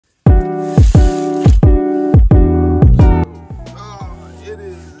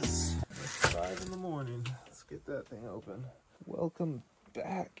Welcome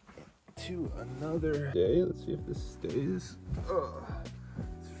back to another day. Let's see if this stays.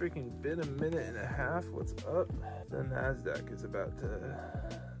 It's freaking been a minute and a half. What's up? The NASDAQ is about to,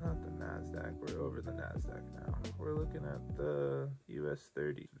 not the NASDAQ, we're over the NASDAQ now. We're looking at the US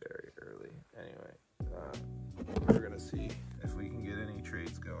 30 very early. Anyway, we're gonna see if we can get any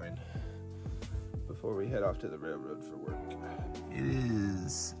trades going before we head off to the railroad for work. It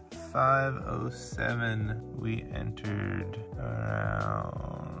is 5:07. We entered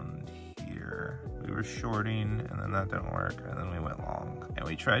around here. We were shorting and then that didn't work and then we went long. And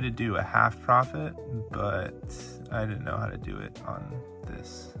we tried to do a half profit, but I didn't know how to do it on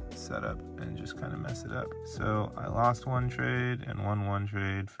this setup and just kind of mess it up. So I lost one trade and won one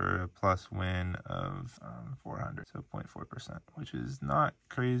trade for a plus win of 400, so 0.4%, which is not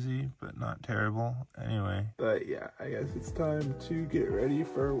crazy, but not terrible anyway. But yeah, I guess it's time to get ready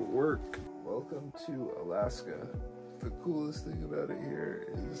for work. Welcome to Alaska. The coolest thing about it here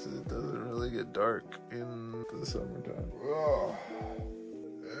is it doesn't really get dark in the summertime. Oh.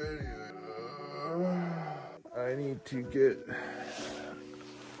 Anyway, I need to get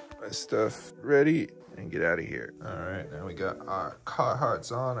my stuff ready and get out of here. All right, now we got our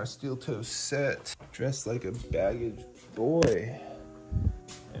Carhartts on, our steel toe set, dressed like a baggage boy,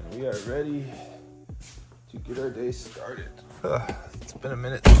 and we are ready to get our day started. It's been a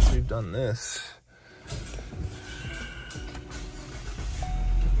minute since we've done this.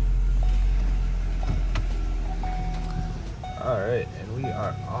 All right, and we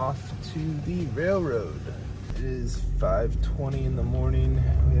are off to the railroad. It is 5:20 in the morning.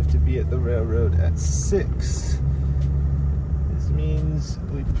 We have to be at the railroad at 6. This means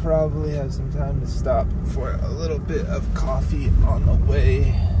we probably have some time to stop for a little bit of coffee on the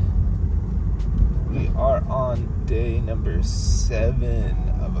way. We are on day number 7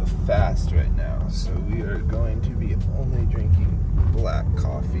 of a fast right now, so we are going to be only drinking black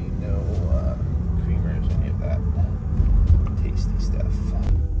coffee, no creamers, any of that tasty stuff.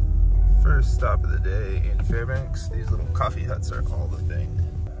 First stop of the day in Fairbanks. These little coffee huts are all the thing.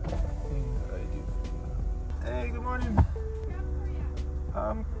 Things that I do for you. Hey, good morning.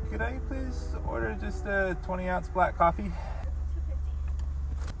 Could I please order just a 20-ounce black coffee?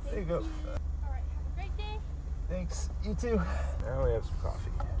 There you go. All right, have a great day. Thanks, you too. Now we have some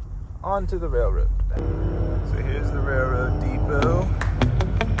coffee. On to the railroad. So here's the railroad depot.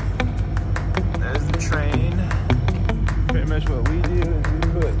 There's the train. Pretty much what we do is we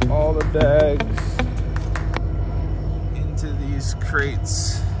put all the bags into these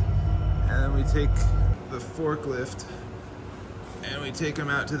crates and then we take the forklift and we take them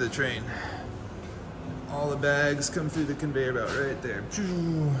out to the train. All the bags come through the conveyor belt right there.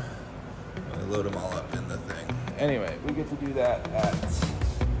 And we load them all up in the thing. Anyway, we get to do that at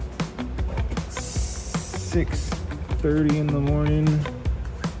 6:30 in the morning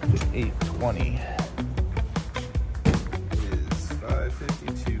to 8:20.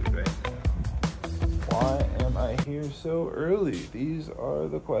 52 right now. Why am I here so early? These are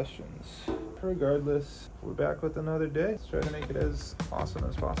the questions. Regardless, we're back with another day. Let's try to make it as awesome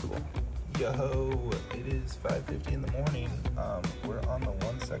as possible. Yo, it is 5:50 in the morning. We're on the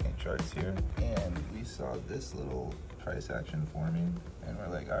 1-second charts here, and we saw this little price action forming, and we're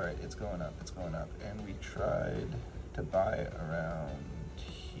like, all right, it's going up, and we tried to buy around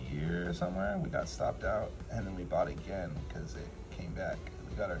here somewhere. We got stopped out, and then we bought again because it came back.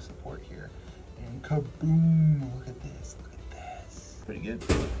 We got our support here, and kaboom! Look at this, pretty good.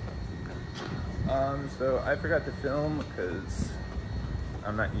 So I forgot to film because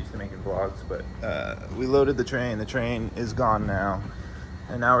I'm not used to making vlogs, but we loaded the train is gone now,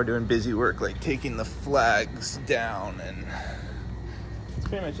 and now we're doing busy work like taking the flags down, and it's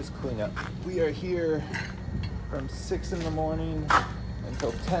pretty much just cleanup. We are here from 6 in the morning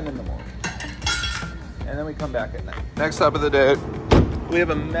until 10 in the morning. And then we come back at night. Next stop of the day, we have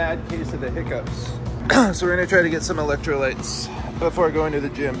a mad case of the hiccups. So we're gonna try to get some electrolytes before going to the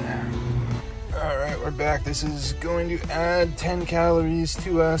gym. All right, we're back. This is going to add 10 calories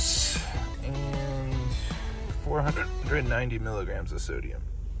to us and 490 milligrams of sodium.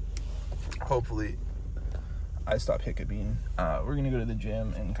 Hopefully I stop hiccuping. We're gonna go to the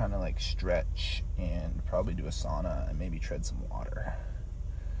gym and kind of like stretch and probably do a sauna and maybe tread some water.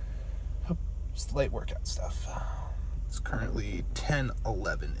 Just light workout stuff. It's currently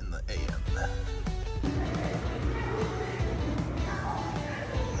 10:11 in the AM.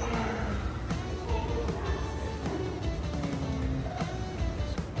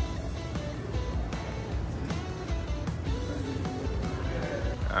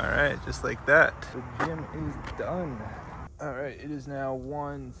 All right, just like that, the gym is done. All right, it is now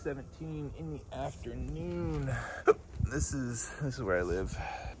 1:17 in the afternoon. this is where I live.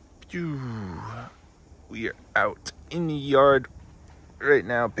 We are out in the yard right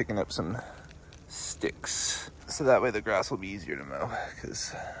now picking up some sticks. So that way the grass will be easier to mow,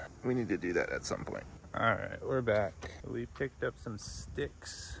 because we need to do that at some point. All right, we're back. We picked up some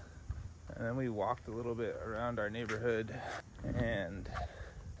sticks and then we walked a little bit around our neighborhood, and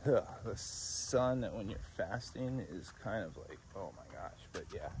the sun when you're fasting is kind of like, oh my gosh, but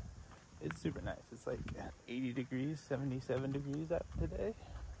yeah, it's super nice. It's like 80 degrees, 77 degrees out today.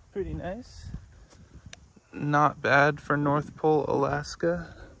 Pretty nice. Not bad for North Pole,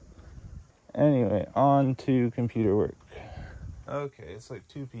 Alaska. Anyway, on to computer work. Okay, it's like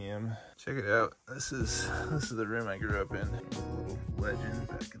 2 p.m. Check it out. This is the room I grew up in. A little legend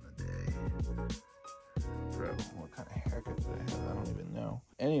back in the day. Bro, what kind of haircut did I have? I don't even know.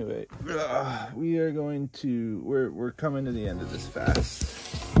 Anyway, we are going to, we're coming to the end of this fast.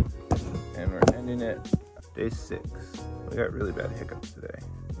 And we're ending it day 6. We got really bad hiccups today.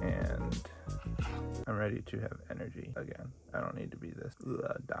 And I'm ready to have energy again. I don't need to be this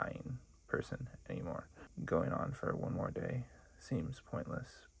dying person anymore. Going on for one more day seems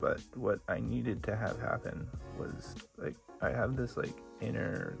pointless, but what I needed to have happen was, like, I have this like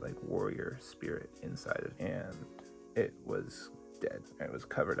inner like warrior spirit inside of me, and it was dead. It was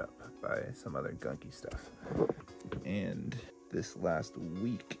covered up by some other gunky stuff. And this last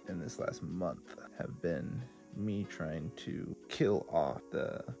week and this last month have been me trying to kill off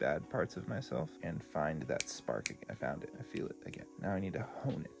the bad parts of myself and find that spark again. I found it. I feel it again. Now I need to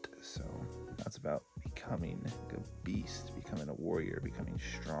hone it. So that's about becoming a beast, becoming a warrior, becoming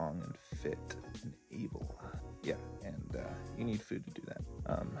strong and fit and able. Yeah, and you need food to do that.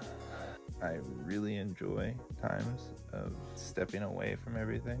 I really enjoy times of stepping away from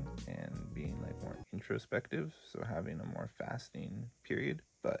everything and being like more introspective, so having a more fasting period.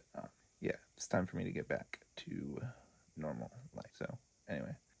 But yeah, it's time for me to get back to normal life. So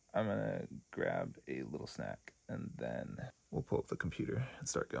anyway, I'm gonna grab a little snack and then we'll pull up the computer and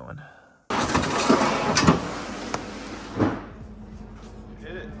start going.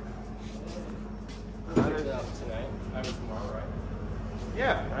 Hit it. Tonight, I mean tomorrow, right?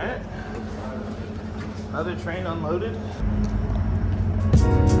 Yeah, right? Another train unloaded.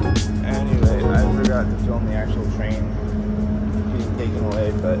 Anyway, I forgot to film the actual train being taken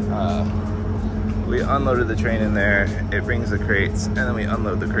away, but we unloaded the train in there. It brings the crates, and then we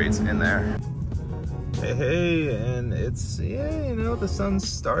unload the crates in there. Hey, and it's, yeah, you know, the sun's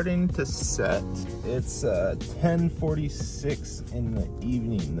starting to set. It's 10:46 in the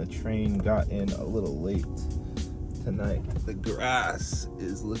evening. The train got in a little late tonight. The grass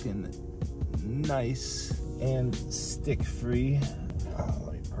is looking nice and stick-free.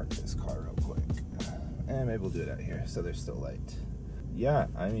 Let me park this car real quick. And maybe we'll do it out here so there's still light. Yeah,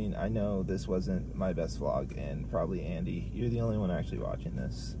 I mean, I know this wasn't my best vlog, and probably Andy, you're the only one actually watching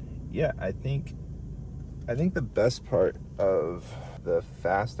this. Yeah, I think the best part of the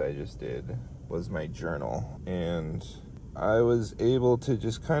fast I just did was my journal, and I was able to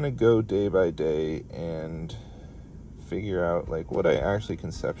just kind of go day by day and figure out like what I actually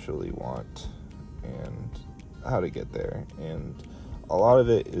conceptually want and how to get there. And a lot of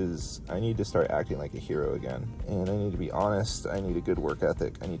it is I need to start acting like a hero again, and I need to be honest, I need a good work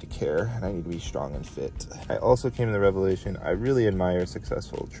ethic, I need to care, and I need to be strong and fit. I also came to the revelation I really admire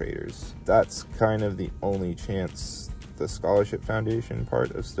successful traders. That's kind of the only chance the scholarship foundation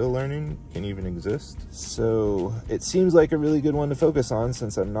part of STILLearning can even exist. So it seems like a really good one to focus on,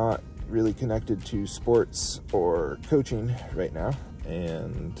 since I'm not really connected to sports or coaching right now.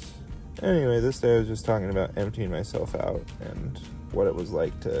 And anyway, this day I was just talking about emptying myself out and what it was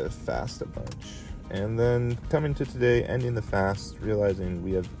like to fast a bunch. And then coming to today, ending the fast, realizing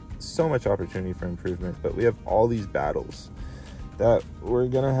we have so much opportunity for improvement, but we have all these battles that we're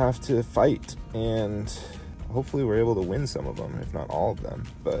gonna have to fight, and hopefully we're able to win some of them, if not all of them.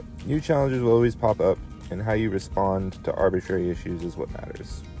 But new challenges will always pop up, and how you respond to arbitrary issues is what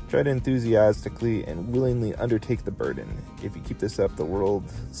matters. Try to enthusiastically and willingly undertake the burden. If you keep this up, the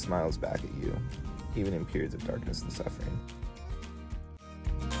world smiles back at you, even in periods of darkness and suffering.